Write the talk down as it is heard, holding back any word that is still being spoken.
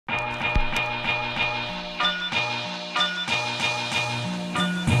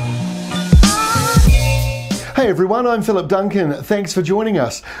Hey everyone, I'm Philip Duncan. Thanks for joining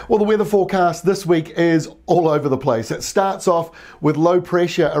us. Well, the weather forecast this week is all over the place. It starts off with low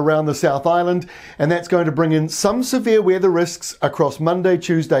pressure around the South Island, and that's going to bring in some severe weather risks across Monday,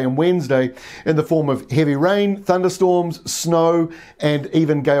 Tuesday and Wednesday in the form of heavy rain, thunderstorms, snow, and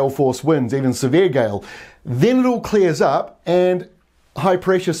even gale force winds, even severe gale. Then it all clears up and high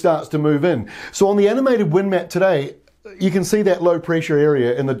pressure starts to move in. So on the animated wind map today, you can see that low pressure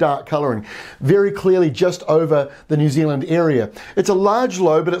area in the dark colouring very clearly just over the New Zealand area. It's a large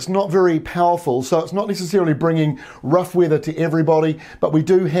low, but it's not very powerful, so it's not necessarily bringing rough weather to everybody, but we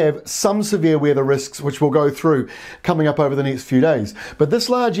do have some severe weather risks which we'll go through coming up over the next few days. But this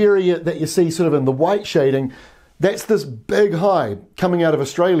large area that you see sort of in the white shading, that's this big high coming out of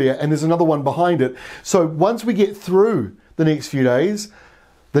Australia, and there's another one behind it. So once we get through the next few days,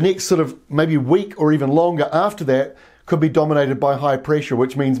 the next sort of maybe week or even longer after that could be dominated by high pressure,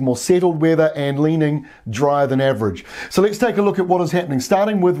 which means more settled weather and leaning drier than average. So let's take a look at what is happening,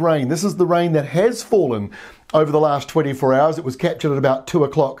 starting with rain. This is the rain that has fallen over the last 24 hours. It was captured at about 2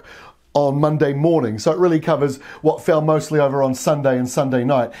 o'clock on Monday morning, so it really covers what fell mostly over on Sunday and Sunday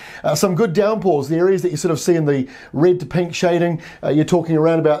night. Some good downpours. The areas that you sort of see in the red to pink shading, you're talking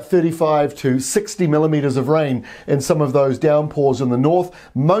around about 35 to 60 millimetres of rain in some of those downpours in the north.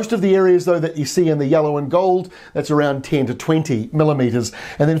 Most of the areas though that you see in the yellow and gold, that's around 10 to 20 millimetres.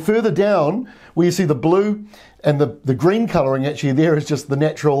 And then further down where you see the blue and the green colouring, actually there is just the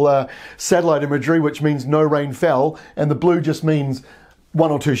natural satellite imagery, which means no rain fell, and the blue just means 1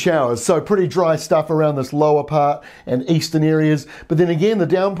 or 2 showers. So pretty dry stuff around this lower part and eastern areas. But then again, the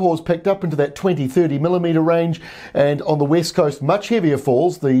downpours picked up into that 20-30 millimetre range, and on the west coast, much heavier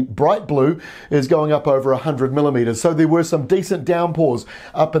falls. The bright blue is going up over 100 millimetres. So there were some decent downpours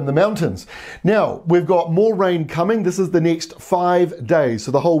up in the mountains. Now, we've got more rain coming. This is the next 5 days,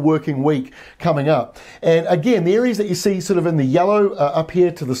 so the whole working week coming up. And again, the areas that you see sort of in the yellow up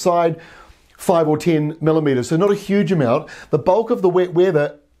here to the side, 5 or 10 millimetres, so not a huge amount. The bulk of the wet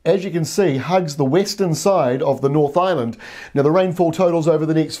weather, as you can see, hugs the western side of the North Island. Now the rainfall totals over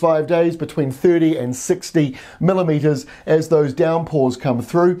the next 5 days between 30 and 60 millimetres as those downpours come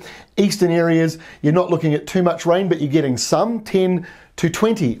through. Eastern areas, you're not looking at too much rain, but you're getting some, 10 to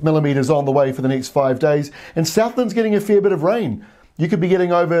 20 millimetres on the way for the next 5 days. And Southland's getting a fair bit of rain. You could be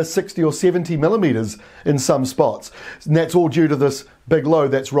getting over 60 or 70 millimetres in some spots. And that's all due to this big low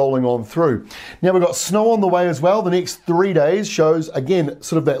that's rolling on through. Now we've got snow on the way as well. The next 3 days shows, again,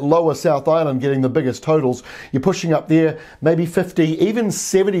 sort of that lower South Island getting the biggest totals. You're pushing up there, maybe 50, even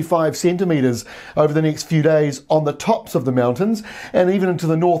 75 centimetres over the next few days on the tops of the mountains. And even into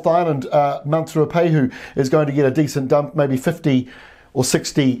the North Island, Mount Ruapehu is going to get a decent dump, maybe 50 or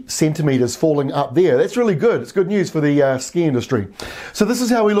 60 centimetres falling up there. That's really good. It's good news for the ski industry. So this is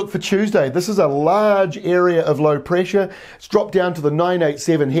how we look for Tuesday. This is a large area of low pressure. It's dropped down to the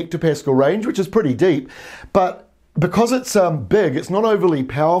 987 hectopascal range, which is pretty deep, but because it's big, it's not overly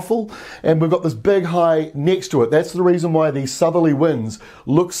powerful, and we've got this big high next to it. That's the reason why these southerly winds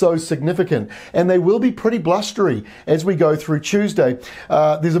look so significant, and they will be pretty blustery as we go through Tuesday.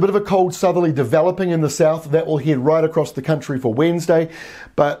 There's a bit of a cold southerly developing in the south that will head right across the country for Wednesday,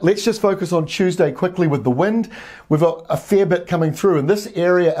 but let's just focus on Tuesday quickly with the wind. We've got a fair bit coming through, and this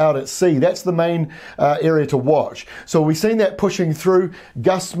area out at sea, that's the main area to watch. So we've seen that pushing through,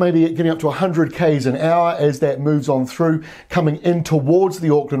 gusts maybe getting up to 100 k's an hour as that moves on through, coming in towards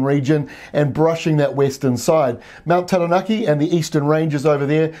the Auckland region and brushing that western side. Mount Taranaki and the eastern ranges over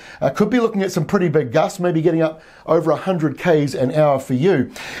there could be looking at some pretty big gusts, maybe getting up over 100 k's an hour for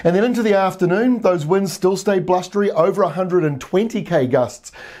you. And then into the afternoon, those winds still stay blustery, over 120 k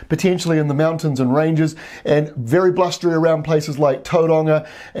gusts, potentially in the mountains and ranges, and very blustery around places like Tauranga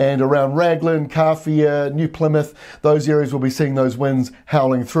and around Raglan, Kawhia, New Plymouth. Those areas will be seeing those winds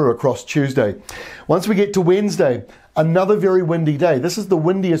howling through across Tuesday. Once we get to Wednesday, another very windy day. This is the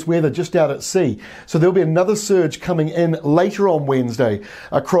windiest weather just out at sea. So there'll be another surge coming in later on Wednesday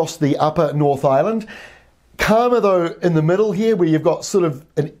across the upper North Island. Calmer though in the middle here, where you've got sort of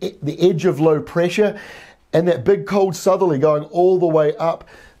the edge of low pressure and that big cold southerly going all the way up.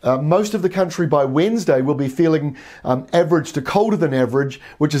 Most of the country by Wednesday will be feeling average to colder than average,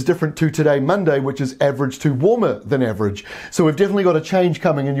 which is different to today, Monday, which is average to warmer than average. So we've definitely got a change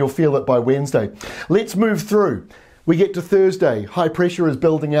coming, and you'll feel it by Wednesday. Let's move through. We get to Thursday. High pressure is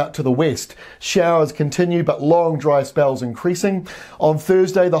building out to the west. Showers continue, but long dry spells increasing. On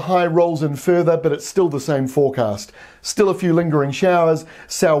Thursday, the high rolls in further, but it's still the same forecast. Still a few lingering showers,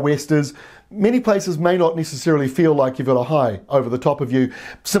 sou'westers, many places may not necessarily feel like you've got a high over the top of you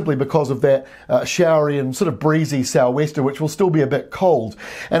simply because of that showery and sort of breezy sou'wester, which will still be a bit cold.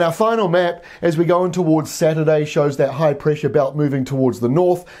 And our final map, as we go in towards Saturday, shows that high pressure belt moving towards the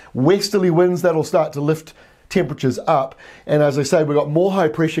north. Westerly winds, that'll start to lift temperatures up. And as I say, we've got more high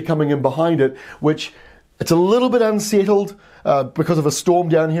pressure coming in behind it, which it's a little bit unsettled because of a storm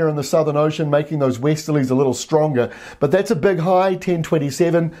down here in the Southern Ocean, making those westerlies a little stronger. But that's a big high,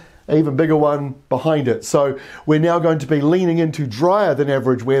 1027, an even bigger one behind it. So we're now going to be leaning into drier than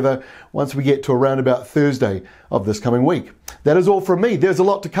average weather once we get to around about Thursday of this coming week. That is all from me. There's a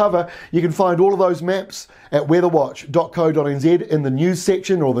lot to cover. You can find all of those maps at weatherwatch.co.nz in the news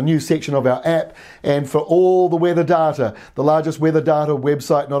section or the news section of our app. And for all the weather data, the largest weather data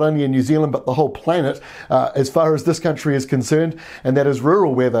website, not only in New Zealand, but the whole planet, as far as this country is concerned, and that is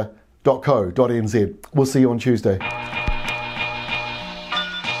ruralweather.co.nz. We'll see you on Tuesday.